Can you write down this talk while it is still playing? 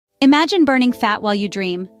Imagine burning fat while you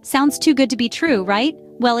dream. Sounds too good to be true, right?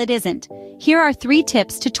 Well, it isn't. Here are 3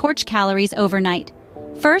 tips to torch calories overnight.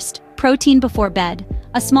 First, protein before bed.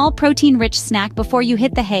 A small protein-rich snack before you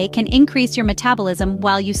hit the hay can increase your metabolism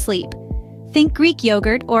while you sleep. Think Greek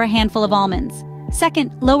yogurt or a handful of almonds.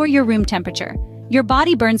 Second, lower your room temperature. Your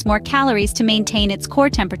body burns more calories to maintain its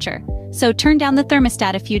core temperature, so turn down the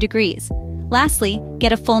thermostat a few degrees. Lastly,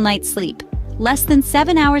 get a full night's sleep. Less than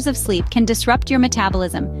 7 hours of sleep can disrupt your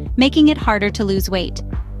metabolism, making it harder to lose weight.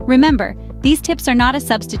 Remember, these tips are not a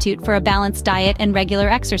substitute for a balanced diet and regular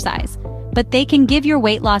exercise, but they can give your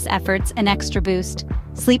weight loss efforts an extra boost.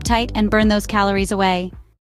 Sleep tight and burn those calories away.